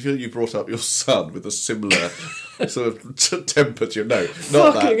 Do you feel you brought up your son with a similar sort of temper to you? No,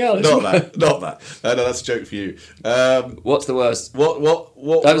 not Fucking hell, that. it's Not right. that. Not that. No, that's a joke for you. What's the worst? What?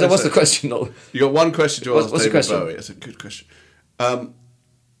 What's the question? You got one question to ask What's the David question? Bowie. That's a good question. Well,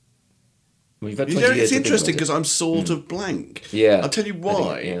 you've had You 20 know, years it's to think interesting about because I'm sort of blank. Yeah. I'll tell you I think,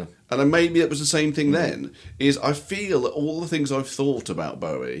 why. yeah. And maybe it was the same thing then. Is I feel that all the things I've thought about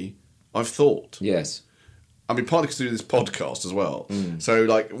Bowie, I've thought. it. Yes. I mean, partly because through this podcast as well. Mm. So,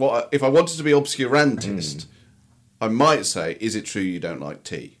 like, if I wanted to be obscurantist, I might say, "Is it true you don't like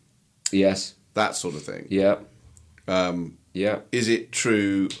tea?" Yes. That sort of thing. Yeah. Yeah. Is it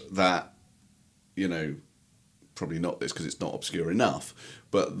true that, you know, probably not this because it's not obscure enough,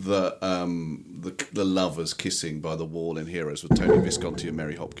 but the lovers kissing by the wall in Heroes with Tony Visconti and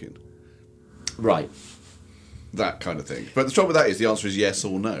Mary Hopkin, Right. that kind of thing. But the trouble with that is the answer is yes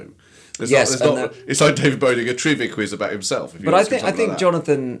or no. Yes, and It's like David Bowie doing a trivia quiz about himself. If you But I ask him think something like that.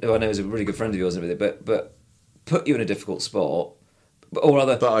 Jonathan, who I know is a really good friend of yours, and everything, but put you in a difficult spot, or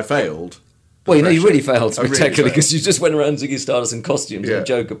rather, But I failed. well, you know, you pressure. really failed I really spectacularly failed. because you just went around Ziggy Stardust in costumes Yeah. and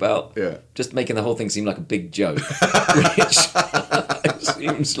joke about Yeah. just making the whole thing seem like a big joke, which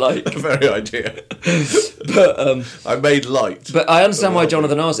seems like. Very idea. But I made light. But I understand why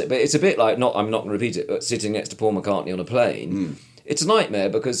Jonathan asked it. But it's a bit like I'm not going to repeat it. But sitting next to Paul McCartney on a plane, Hmm. it's a nightmare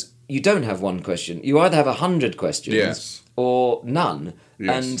because you don't have one question. You either have 100 questions Yes. or none.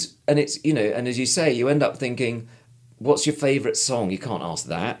 Yes. And it's and as you say, you end up thinking, what's your favourite song? You can't ask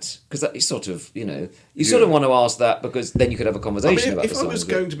that because that you sort of sort of want to ask that because then you could have a I conversation mean, about if the I song. was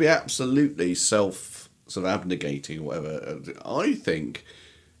going to be absolutely sort of abnegating or whatever, I think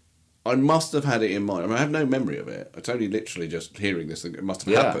I must have had it in mind. I mean, I have no memory of it. It's only literally just hearing this thing. It must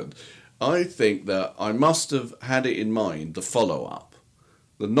have Yeah. happened. I think that I must have had it in mind, the follow-up,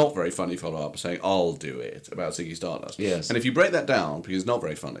 the not very funny follow-up saying, I'll do it, about Ziggy Stardust. Yes. And if you break that down, because it's not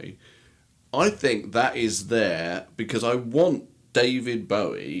very funny, I think that is there because I want David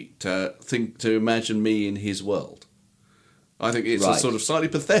Bowie to imagine me in his world. I think it's a Right. sort of slightly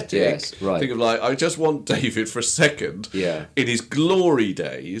pathetic. Yes, right. Think of like, I just want David for a second, Yeah. in his glory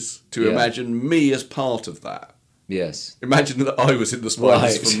days, to Yeah. imagine me as part of that. Yes. Imagine that I was in the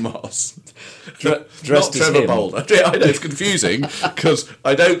Spiders Right. from Mars. Dressed Not as Trevor him. Boulder. I know it's confusing because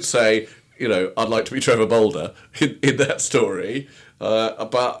I don't say, I'd like to be Trevor Boulder in that story.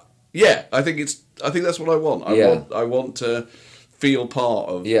 But yeah, I think that's what I want. I want to feel part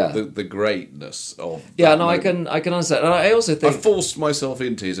of the greatness of. Yeah, that no, moment. I can understand. And I also I think, forced myself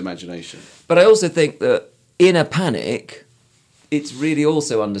into his imagination. but I also think that in a panic, it's really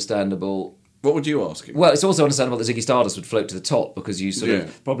also understandable. What would you ask him? Well, it's also understandable that Ziggy Stardust would float to the top because you sort Yeah.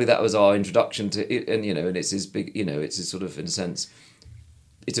 of probably that was our introduction to it, and and it's his big, it's his sort of in a sense,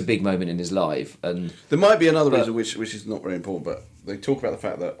 it's a big moment in his life, and There might be another reason which is not very important, but they talk about the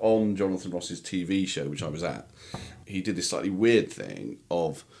fact that on Jonathan Ross's TV show, which I was at, he did this slightly weird thing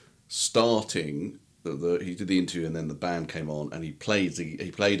of starting he did the interview and then the band came on and he played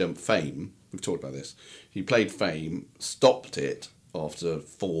Fame. We've talked about this. He played Fame, stopped it after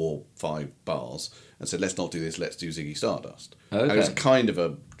 4-5 bars and said, "Let's not do this. Let's do Ziggy Stardust." Okay. And it was kind of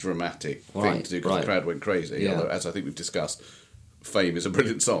a dramatic thing Right, to do because right. the crowd went crazy. Yeah. Although, as I think we've discussed, Fame is a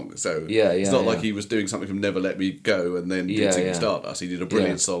brilliant song, so Yeah, it's yeah, not yeah. like he was doing something from Never Let Me Go and then did Yeah, Ziggy yeah. Stardust. He did a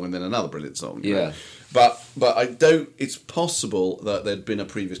brilliant Yeah. song and then another brilliant song. Yeah. But I don't. It's possible that there'd been a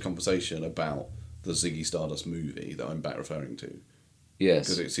previous conversation about the Ziggy Stardust movie that I'm back referring to.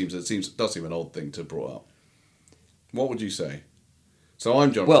 Yes. Because it does seem an odd thing to brought up. What would you say? So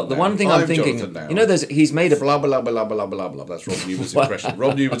I'm Jonathan. Well, the one thing I'm thinking, Jonathan now. you know, he's made a blah blah blah blah blah blah blah. That's Rob Newman's impression.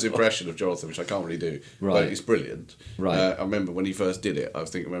 Rob Newman's impression of Jonathan, which I can't really do, Right. but it's brilliant. Right. I remember when he first did it. I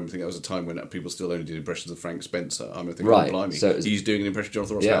remember thinking that was a time when people still only did impressions of Frank Spencer. I remember thinking, Right. oh, blimey, So it was- he's doing an impression of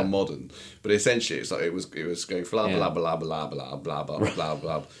Jonathan Ross. Yeah. How modern! But essentially, it's like it was going blah Yeah. blah blah blah blah blah blah blah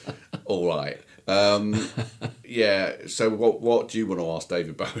blah. All right. Yeah. So what do you want to ask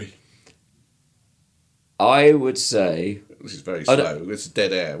David Bowie? I would say... This is very I slow. This is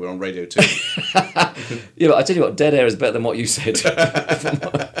dead air. We're on Radio 2. Yeah, but I tell you what, Dead Air is better than what you said. Can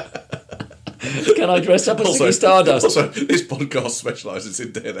I dress up as Ziggy Stardust? Also, this podcast specialises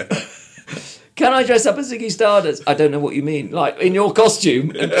in dead air. Can I dress up as Ziggy Stardust? I don't know what you mean. Like, in your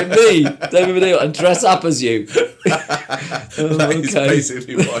costume, and me, David Baddiel, and dress up as you. That is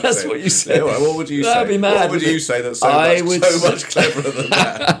basically what I That's said. what you said. Yeah, well, what would you That'd say? be mad, What would wouldn't you it? say that's I would so say- much cleverer than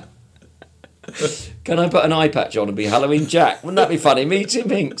that? Can I put an eye patch on and be Halloween Jack? Wouldn't that be funny? Me, Tim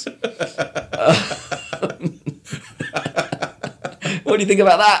Hinks. What do you think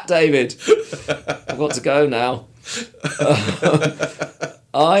about that, David? I've got to go now.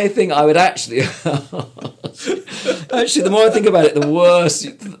 I think I would actually... Actually, the more I think about it, the worse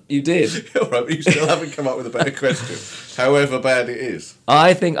you did. All right, but you still haven't come up with a better question, however bad it is.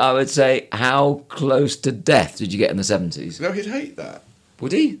 I think I would say, how close to death did you get in the 70s? No, he'd hate that.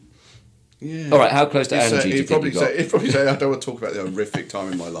 Would he? Yeah. All right, how close to energy do you he'd think probably you got? say, he'd probably say, I don't want to talk about the horrific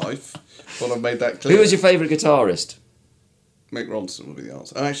time in my life. Well, I've made that clear. Who was your favourite guitarist? Mick Ronson would be the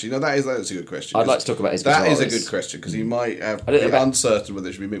answer. Oh, actually, no, that's a good question. I'd like to talk about his That is a guitarists. good question, because he might have I don't know be about- uncertain whether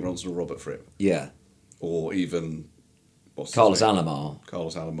it should be Mick Ronson or Robert Fripp. Yeah. Or even... what's his Carlos name? Alomar.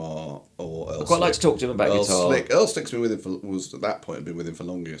 Carlos Alomar or Earl I'd quite like to talk to him about Earl guitar. Slick. Earl Slick's been with him was at that point had been with him for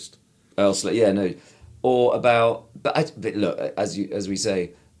longest. Yeah, no. Or about... But look, as we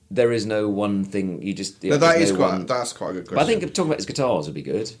say, there is no one thing. You just... No, there's no one- that's quite a good question. But I think talking about his guitars would be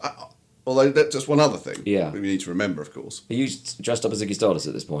good. Although that's just one other thing. Yeah. we need to remember, of course. Are you dressed up as Ziggy Stardust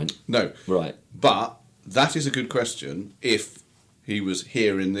at this point? No, Right. but that is a good question. If he was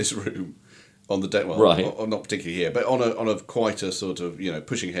here in this room on the day, well, Right. or not particularly here, but on a quite a sort of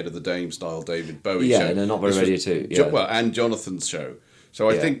pushing ahead of the Dame style David Bowie Yeah, show. no, not very This Radio was 2, yeah. Well, and Jonathan's show. So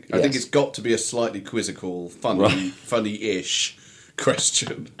I Yeah, think yes. it's got to be a slightly quizzical, funny-ish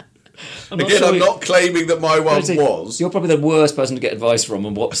question. not Again, sure I'm you- not claiming that my one Honestly, was. You're probably the worst person to get advice from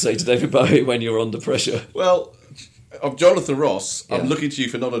on what to say to David Bowie when you're under pressure. Well, of Jonathan Ross, Yeah. I'm looking to you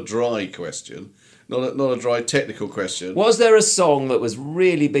for not a dry question, not a dry technical question. Was there a song that was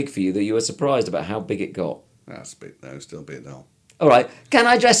really big for you that you were surprised about how big it got? That's a bit, no, still a bit dull. All right, can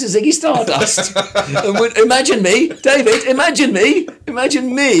I dress as Ziggy Stardust? Imagine me, David, imagine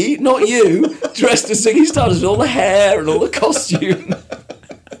me, not you, dressed as Ziggy Stardust with all the hair and all the costume.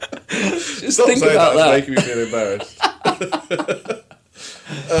 Just Stop think saying about that. that. It's making me feel embarrassed.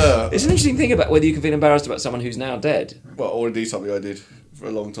 It's an interesting thing about whether you can feel embarrassed about someone who's now dead. Well, or indeed something I did for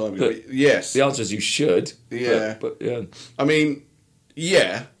a long time ago. But yes. The answer is you should. Yeah. But yeah. I mean,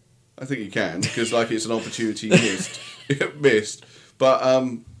 yeah, I think you can, because it's an opportunity missed. But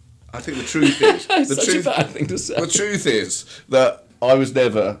I think the truth is... It's such a bad thing to say. The truth is that I was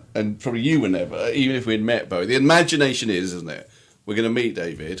never, and probably you were never, even if we'd met Bowie. The imagination is, isn't it? We're going to meet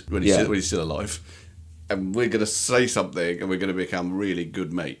David when he's still alive, and we're going to say something, and we're going to become really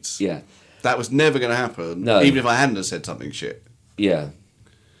good mates. Yeah. That was never going to happen, No. even if I hadn't have said something shit. Yeah.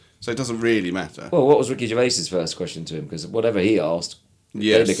 So it doesn't really matter. Well, what was Ricky Gervais's first question to him? Because whatever he asked,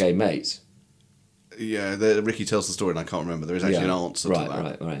 Yes. they became mates. Yeah, Ricky tells the story, and I can't remember. There is actually an answer to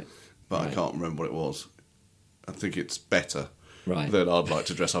that. Right. But I can't remember what it was. I think it's better Right. that I'd like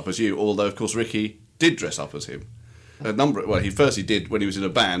to dress up as you. Although, of course, Ricky did dress up as him. He did when he was in a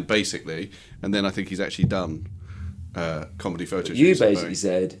band, basically, and then I think he's actually done comedy photo You shoots. basically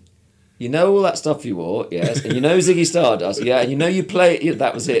said, you know all that stuff you wore, yes, and you know Ziggy Stardust, yeah, and you know you play,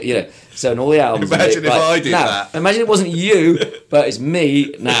 that was it, So in all the albums... Imagine if I did now, that. Imagine it wasn't you, but it's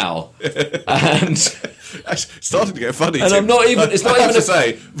me now. And Actually, it's starting to get funny. And Tim. I'm not even- it's not I have even to a-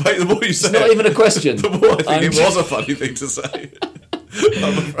 say, mate, the more you say it's not even a question. the more I think I'm it just- was a funny thing to say.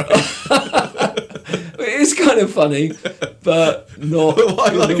 I'm afraid. It is kind of funny, but not What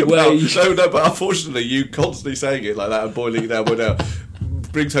I in like the about way... no, but unfortunately, you constantly saying it like that and boiling it down,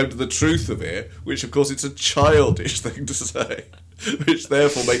 brings home to the truth of it, which of course it's a childish thing to say, which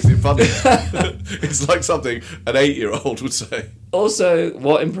therefore makes it funny. It's like something an 8-year-old would say. Also,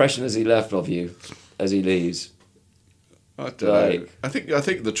 what impression has he left of you as he leaves? I don't know. I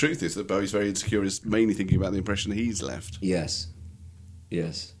think the truth is that Bowie's very insecure. Is mainly thinking about the impression he's left. Yes.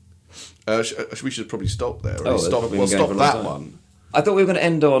 We should probably stop there. Oh, We'll stop that one. I thought we were going to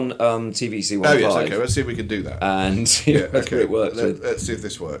end on TVC 15. Oh, yes, okay. Let's see if we can do that. And see whether it works. Let's see if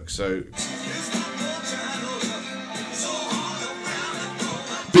this works. So...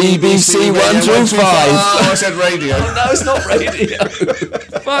 BBC 1 through 5. Oh, I said radio. No, it's not radio.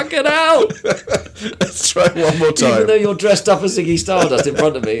 Fucking hell. Let's try one more time. Even though you're dressed up as Ziggy Stardust in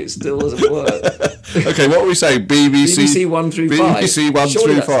front of me, it still doesn't work. Okay, what were we saying? BBC 1 through 5. BBC 1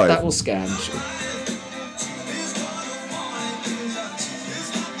 Surely through 5. That will scan.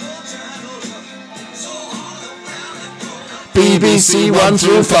 BBC 1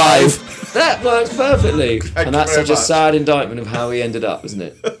 through 5. That works perfectly. And that's very such a much. sad indictment of how he ended up, isn't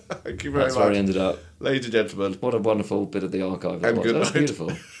it? Thank you very That's much. where he ended up. Ladies and gentlemen. What a wonderful bit of the archive. And That good was night.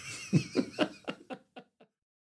 beautiful.